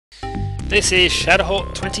This is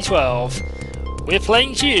Shadowhawk 2012. We're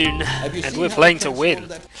playing Dune, and we're playing to win.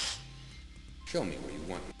 Show me where you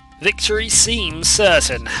want. Victory seems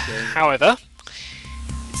certain. However,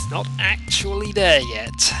 it's not actually there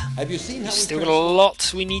yet. Have you seen how We've still got a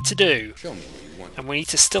lot we need to do. Show me where you want. And we need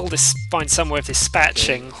to still find some way of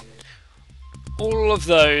dispatching all of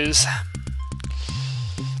those.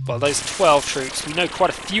 Well, those 12 troops, we know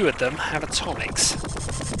quite a few of them have atomics.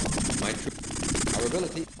 My troop, our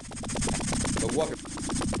ability, the water.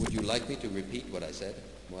 Would you like me to repeat what I said,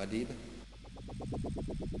 Muad'Dib?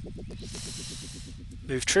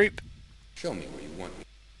 Move troop. Show me where you want me.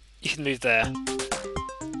 You can move there.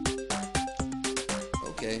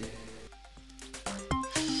 Okay.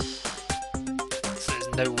 So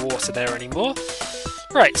there's no water there anymore.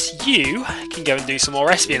 Right, you can go and do some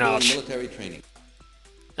more espionage. Military training.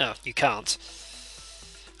 Oh, you can't.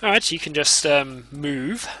 Alright, you can just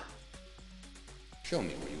move. Show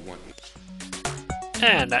me where you want me.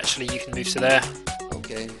 And actually you can move to there.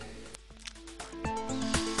 Okay.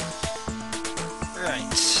 Right,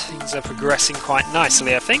 things are progressing quite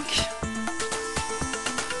nicely, I think.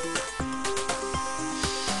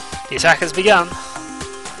 The attack has begun.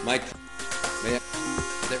 My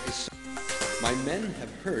men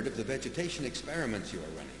have heard of the vegetation experiments you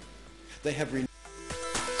are running. They have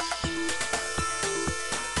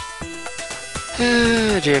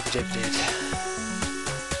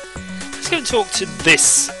Let's go and talk to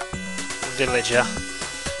this villager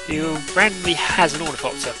who randomly has an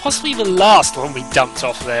ornithopter. Possibly the last one we dumped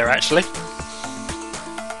off there, actually.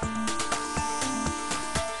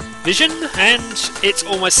 Vision, and it's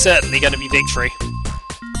almost certainly going to be victory.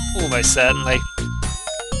 Almost certainly.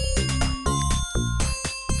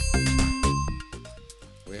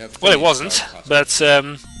 Well, it wasn't, but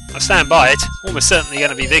I stand by it. Almost certainly going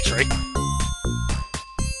to be victory.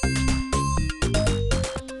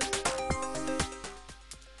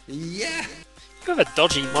 Yeah. You have a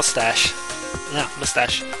dodgy mustache. Yeah,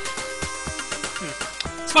 mustache.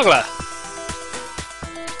 Smuggler.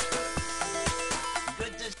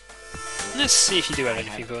 Let's see if you do have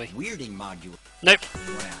anything for me. Weirding module. Nope.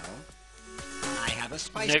 Well, I have a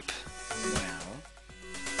spice. Nope. Well,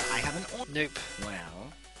 I have an Nope.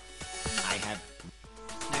 Well, I have.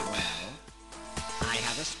 Nope. Well, I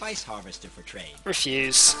have a spice harvester for trade.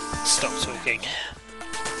 Refuse. Stop talking.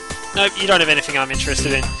 Nope, you don't have anything I'm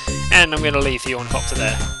interested in. And I'm going to leave the ornithopter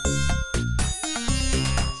there.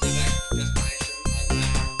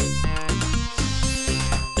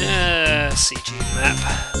 CG map.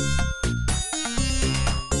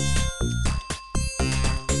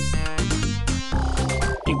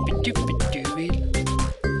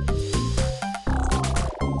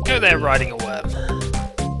 Go there riding a worm.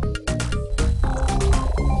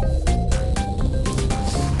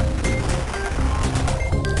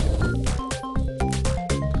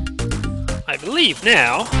 I believe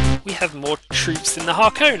now we have more troops than the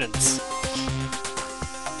Harkonnens.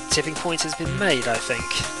 Tipping point has been made, I think.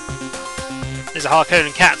 There's a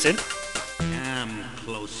Harkonnen captain. Come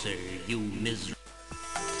closer, you miserable.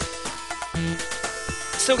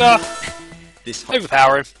 Still got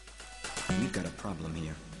overpower him. We've got a problem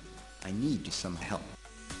here. I need some help.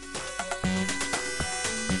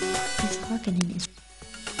 This Harkonnen is...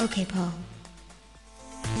 Okay, Paul.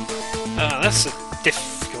 That's a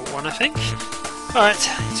difficult one, I think. Alright,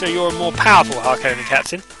 so you're a more powerful Harkonnen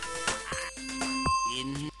captain.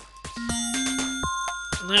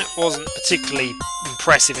 That wasn't particularly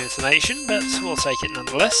impressive information, but we'll take it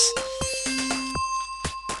nonetheless.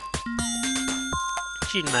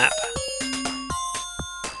 Dune map.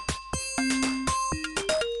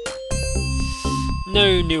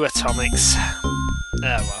 No new atomics.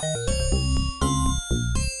 Ah well.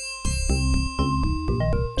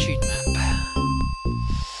 Dune map.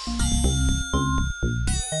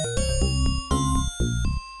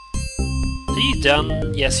 Are you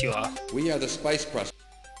done? Yes, you are. We are the spice process.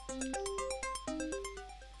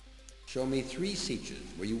 Show me 3 sietches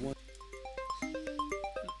where you want.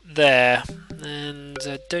 There. And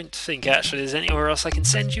I don't think actually there's anywhere else I can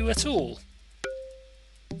send you at all.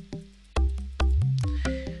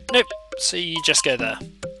 Nope. So you just go there.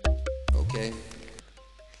 Okay.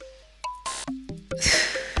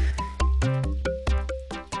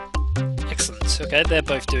 Excellent. Okay, they're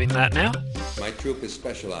both doing that now. My troop is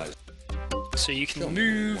specialized. So you can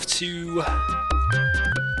move to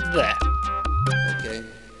there. Okay.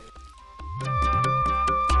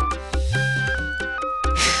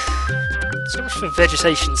 So much for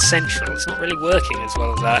vegetation central. It's not really working as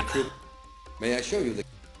well as that. May I show you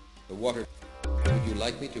the water? Would you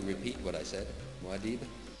like me to repeat what I said, Muad'Dib?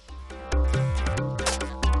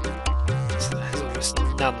 So that has all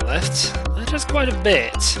almost none left. That is quite a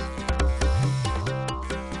bit. So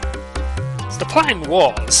the plan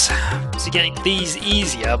was to get these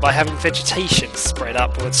easier by having vegetation spread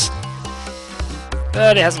upwards.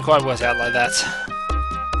 But it hasn't quite worked out like that.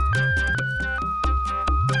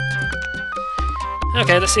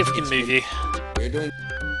 Okay, let's see if we can move you. We're doing.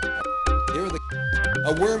 Here are the.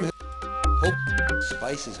 A worm. Hope.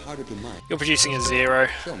 Spice is harder to mine. You're producing a 0.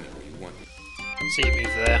 Show me where you want me. So you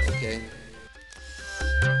move there. Okay.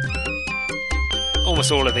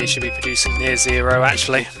 Almost all of these should be producing near 0,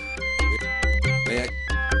 actually. May I?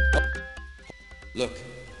 Oh. Look,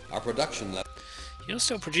 our production level. You're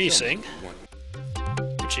still producing, Show me where you want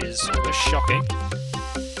me. which is almost shocking.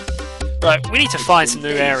 Right, we need to find some new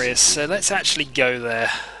areas, so let's actually go there.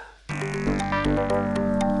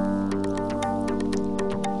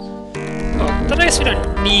 Well, I guess we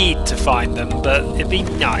don't need to find them, but it'd be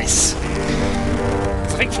nice.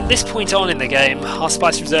 I think from this point on in the game, our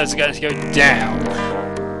spice reserves are going to go down.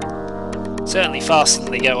 Certainly faster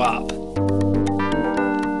than they go up.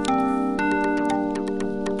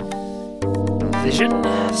 Vision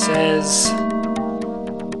says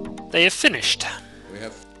they have finished. We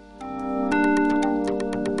have.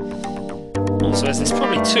 Also, as this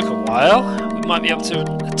probably took a while, we might be able to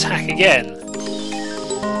attack again.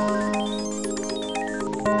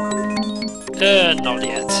 Not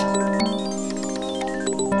yet.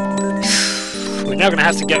 We're now going to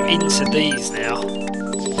have to go into these now.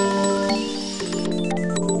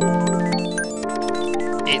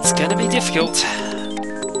 It's going to be difficult.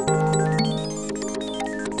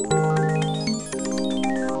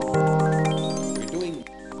 We're doing.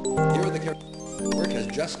 Here are the characters. Work has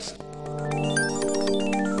just.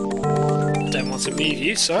 Don't want to move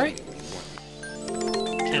you, sorry.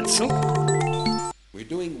 Cancel. We're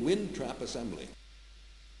doing wind trap assembly.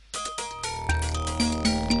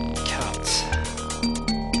 Cut.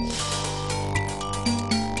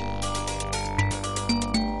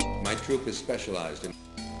 My troop is specialized in.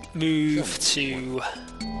 Move to...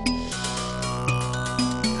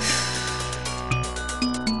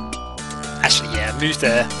 Actually, yeah, move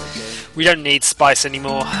there. We don't need spice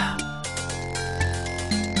anymore.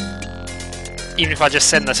 Even if I just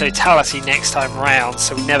send the totality next time round,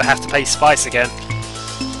 so we never have to pay spice again.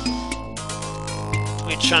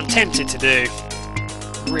 Which I'm tempted to do.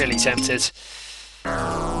 Really tempted.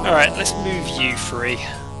 Alright, let's move you free.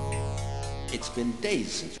 It's been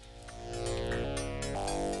days since.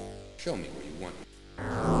 Show me where you want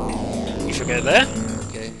me. You shall go there.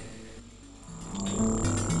 Okay.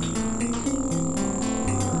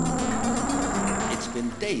 It's been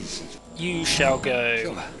days since. You shall Show go me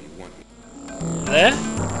where you want me. there.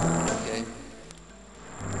 Okay.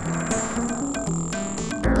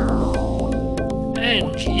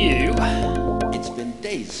 And you It's been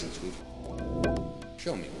days since we've.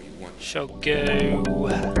 Show me where you want me. shall go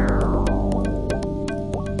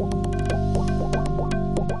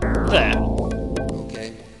there.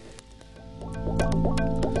 Okay.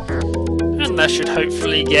 And that should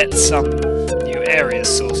hopefully get some new areas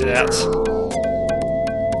sorted out.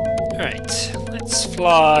 Alright, let's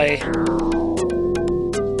fly.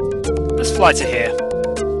 Let's fly to here.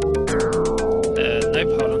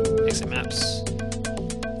 Nope, hold on. Exit maps.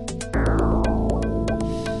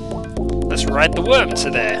 Let's ride the worm to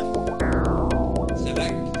there.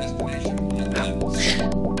 Select destination.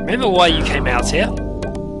 Remember why you came out here?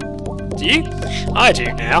 Do you? I do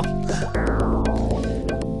now.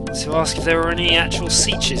 To ask if there were any actual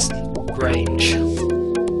sieges in range. We're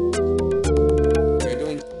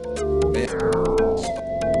doing.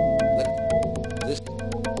 This.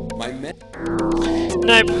 My men.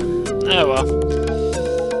 Nope. Oh well.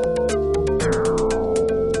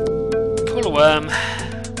 Pull a worm.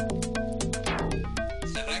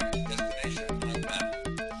 Select destination on map.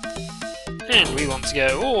 And we want to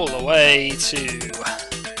go all the way to...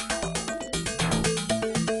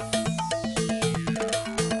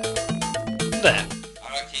 there.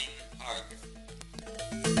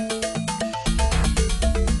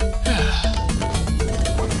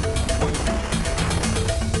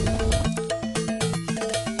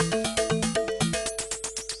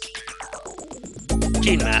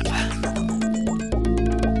 Dune map.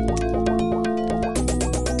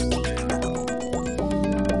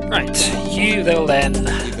 Right, you will then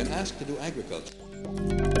We've been asked to do agriculture.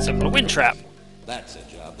 assemble a wind trap. That's a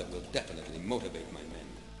job that will definitely motivate my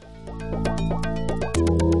men.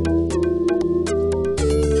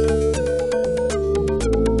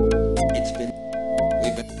 It's been.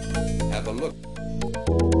 We've been. Have a look.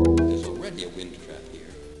 There's already a wind trap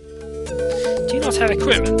here. Do you not have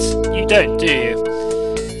equipment? You don't, do you?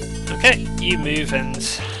 Okay, you move and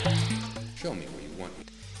Show me where you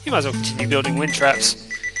You might as well continue building wind traps.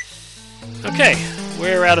 Okay,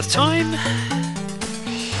 we're out of time.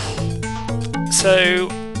 So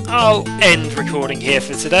I'll end recording here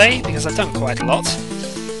for today because I've done quite a lot.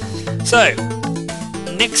 So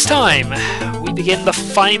next time we begin the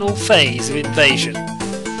final phase of invasion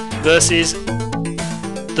versus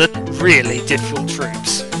the really difficult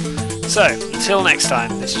troops. So until next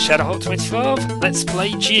time, this is Shadowhawk 25. Let's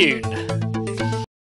play Dune.